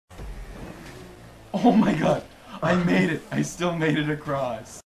Oh my god! I made it! I still made it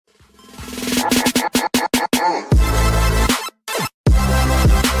across.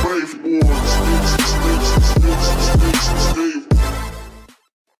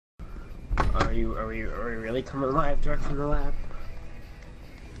 Are we really coming live direct from the lab?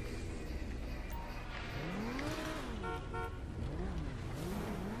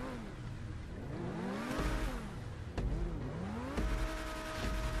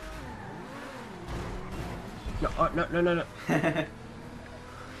 No, oh, no.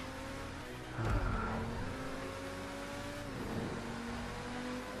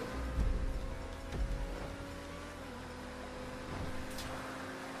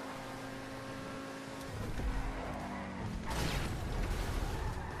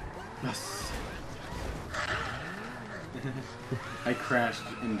 Yes. I crashed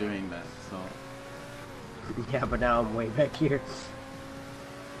in doing that, so. Yeah, but now I'm way back here.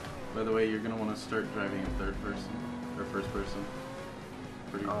 By the way, you're gonna want to start driving in third person or first person.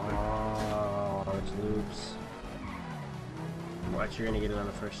 Pretty quick. Oh, it's loops. Watch, you're gonna get it on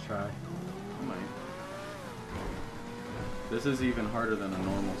the first try. I might. This is even harder than a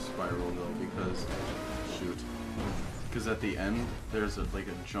normal spiral though, because because at the end there's like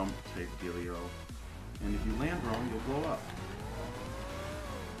a jump type dealio, and if you land wrong, you'll blow up.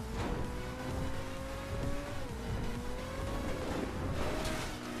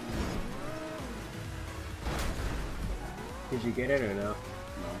 Did you get it or no? No.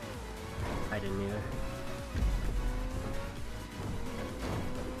 I didn't either.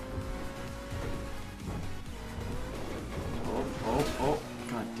 Oh,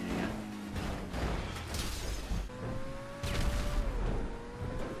 god dang it.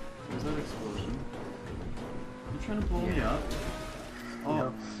 Where's that explosion? You trying to blow me up? Oh.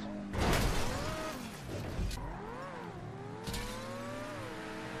 No.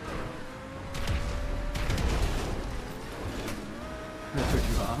 I took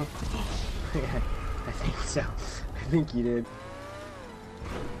you off? Yeah, I think so. I think you did.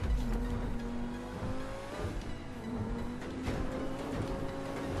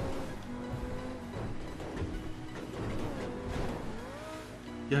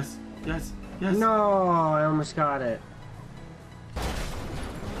 Yes. No, I almost got it.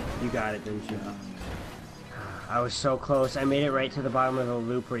 You got it, didn't you? Yeah. I was so close. I made it right to the bottom of the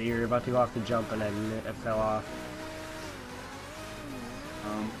loop where you were about to go off the jump, and I fell off.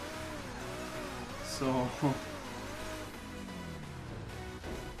 So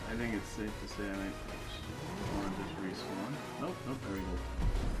I think it's safe to say I might want to just respawn. Nope, there we go.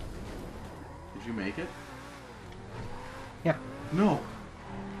 Did you make it? Yeah. No!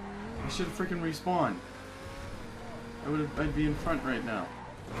 I should have freaking respawned. I'd be in front right now.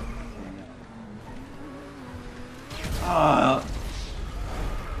 Ah!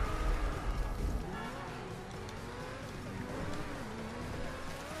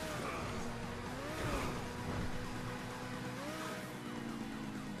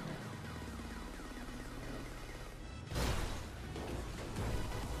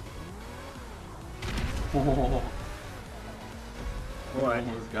 Oh, you What?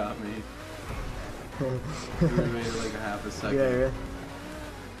 almost got me. You made it like a half a second. Yeah, really?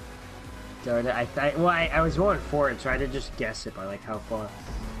 Darn it, I was going for it, so I had to just guess it by like how far.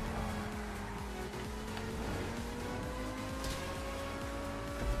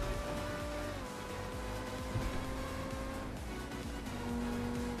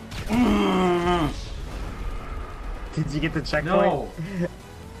 Did you get the checkpoint? No!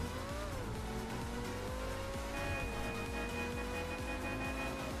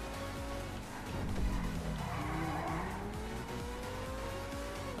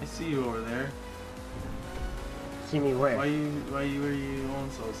 I see you over there. See me where? Why are you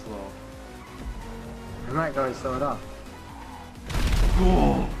going so slow? I'm not going slow at all.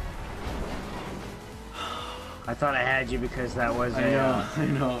 Oh. I thought I had you because that was I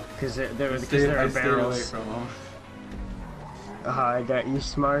know. Because there were I stayed away barrels. from him. Oh, I got you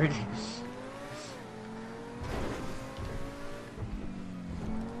smart. Did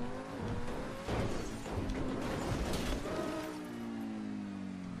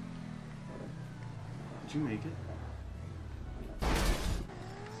you make it?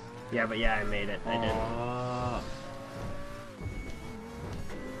 Yeah, but yeah, I made it. I did.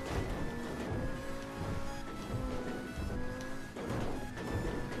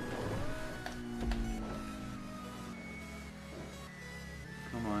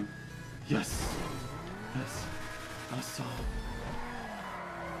 Come on. Yes! Yes! I saw.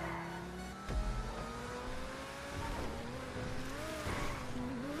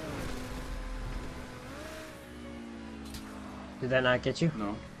 Did that not get you?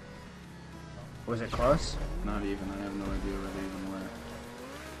 No. Was it close? Not even. I have no idea where they even were.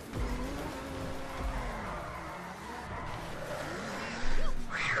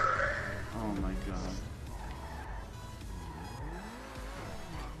 Oh my god.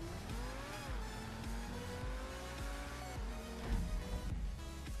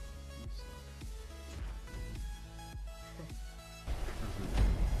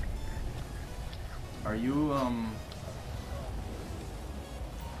 Are you,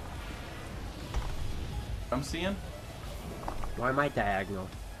 I'm seeing? Why am I diagonal?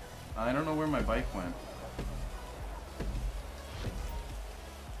 I don't know where my bike went.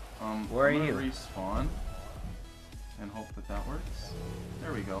 Where are I'm gonna you? respawn and hope that that works.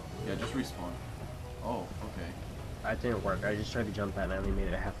 There we go. Yeah, just respawn. Oh, okay. That didn't work. I just tried to jump that and I only made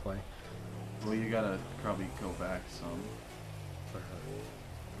it halfway. Well, you gotta probably go back some.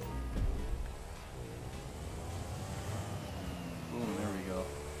 Boom, there we go.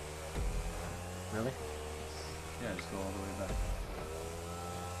 Really? Yeah, just go all the way back.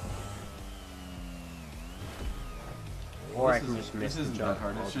 Or I This can is- just miss This the isn't jump. that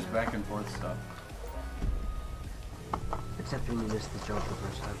hard, it's just back and forth stuff. Except when you miss the jump the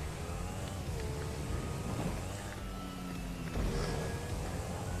first time.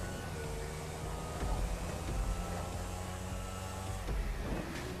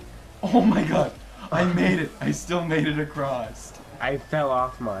 Oh my god! I made it! I still made it across. I fell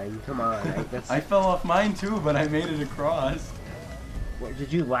off mine. Come on. I fell off mine too, but I made it across. What,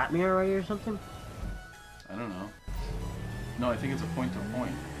 did you lap me already or something? I don't know. No, I think it's a point to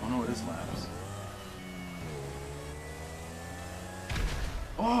point. Oh no, it is laps.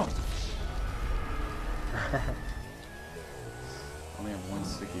 Oh! Only have one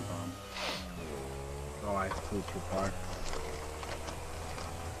sticky bomb. Oh, I flew too far.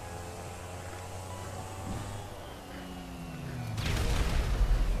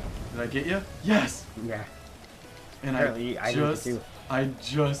 Did I get you? Yes! Yeah. And Apparently, I need to do it. I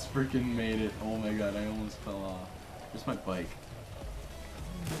just freaking made it. Oh my god, I almost fell off. Where's my bike?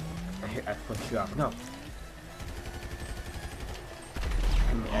 I flipped you off. No.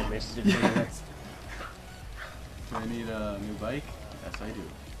 I missed it. Yes! Do I need a new bike? Yes, I do.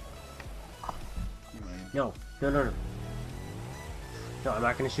 Anyway. No. No, no, no. No, I'm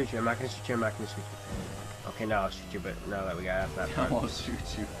not gonna shoot you. I'm not gonna shoot you. I'm not gonna shoot you. Okay, now I'll shoot you, but now that we got out that part. I'll shoot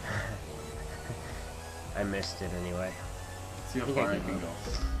you. I missed it anyway. See how I think I far I gave can up. go.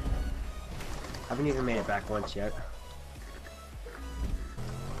 Haven't even made it back once yet.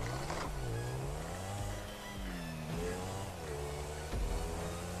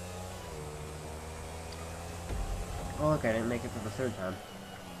 Oh look, I didn't make it for the third time.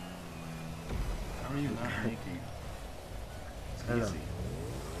 How are you not making it? It's I don't know. easy.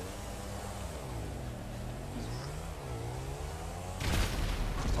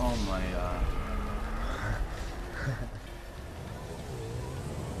 Oh my,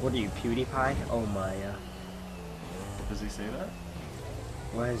 What are you, PewDiePie? Oh Maya. does he say that?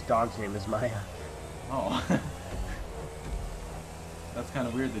 Well, his dog's name is Maya. Oh. That's kind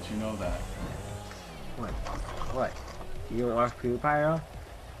of weird that you know that. What? What? You don't watch PewDiePie at all?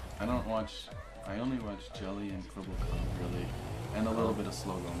 I don't watch, I only watch Jelly and Quibblecom, really. And a little bit of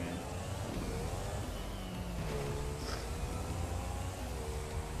Slogo Man.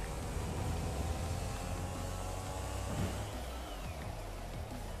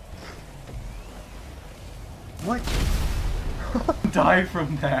 What? Die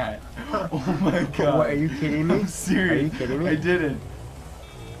from that! Oh my god. What, are you kidding me? I'm serious. Are you kidding me? I didn't.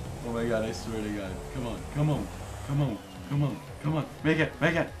 Oh my god, I swear to god. Come on, come on, come on, come on, come on. Make it,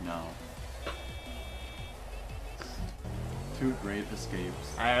 make it! No. Two great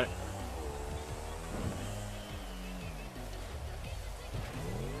escapes. That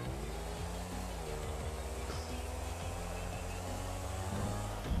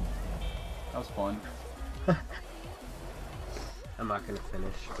was fun. I'm not gonna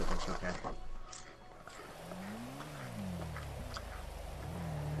finish, but that's okay.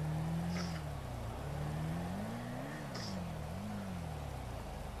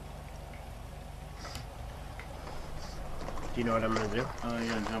 Do you know what I'm gonna do? You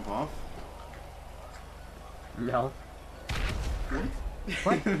gonna jump off? No.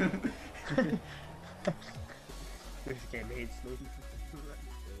 What? This game hates me.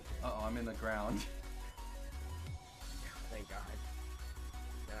 Uh-oh, I'm in the ground. Thank God.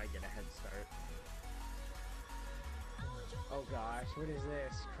 Now I get a head start. Oh gosh, what is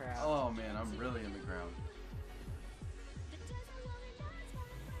this crap? Oh man, I'm really in the ground.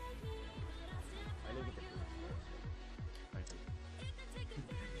 I didn't get the I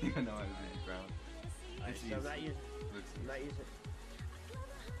do. You know I was in the ground. Alright, It's so I'm easy. not using. It's I'm not using.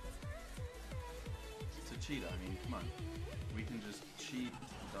 cheetah. I mean, come on. We can just cheat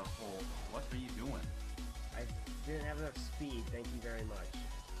the whole... What are you doing? I didn't have enough speed, thank you very much.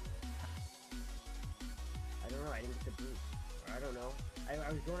 I don't know, I didn't get the boost. Or I don't know. I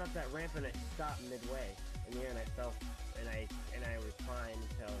was going up that ramp and it stopped midway. In the end I fell and I was fine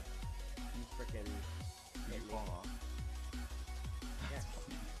until you frickin' Did you fall off? Yeah.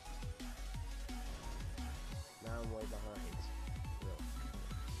 Now I'm way behind. No.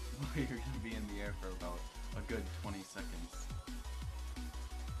 Well, you're gonna be in the air for about a good 20 seconds.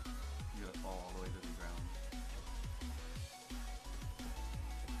 You're gonna fall all the way to the ground.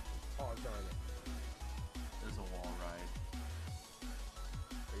 Oh darn it. There's a wall ride.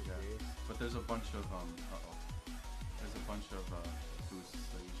 Are you serious? But there's a bunch of, uh-oh. There's a bunch of, boosts,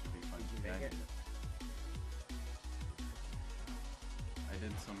 so you should be fine. Did you make it? I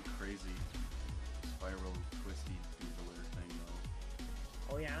did some crazy spiral twisty doodler thing, though.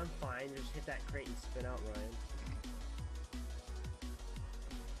 Oh yeah, I'm fine. Just hit that crate and spin out, Ryan.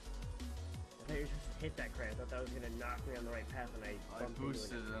 I thought you were supposed to hit that crate. I thought that was gonna knock me on the right path, and I bumped into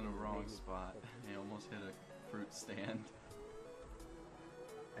boosted it in a wrong made me spot. flip. I almost hit a fruit stand.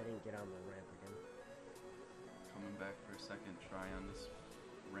 I didn't get on the ramp again. Coming back for a second try on this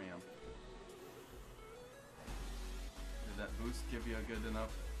ramp. Did that boost give you a good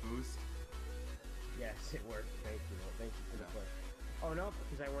enough boost? Yes, it worked. Thank you. Thank you for the push. Oh no,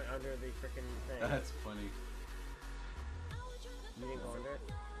 because I went under the freaking thing. That's funny. You didn't go under it?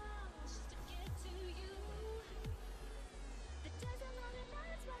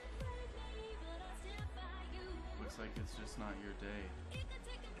 Looks like it's just not your day.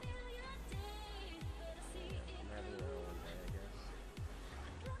 I'm having a little one day, I guess.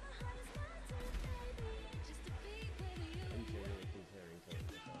 I'm genuinely considering killing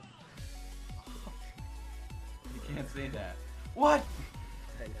myself. You can't say that. What?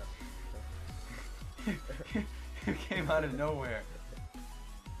 I know. It came out of nowhere.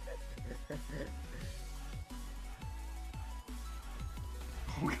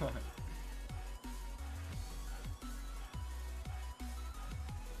 Oh god. Did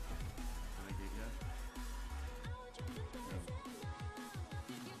I get you?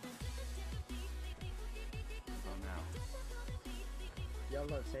 Oh now. Y'all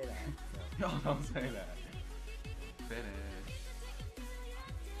don't say that. No. Y'all don't say that. Finish.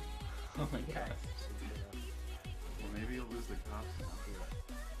 Oh my Yes. god. Well, maybe you'll lose the cops now.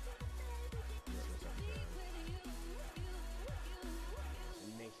 It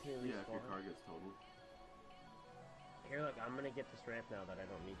makes me Yeah, if your respawn. car gets totaled. Here, look, I'm gonna get this ramp now that I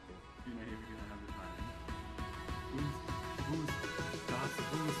don't need to. You're not even gonna have the time. Boost, boost, dots,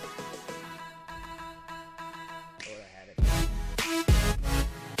 boost. I would've had it.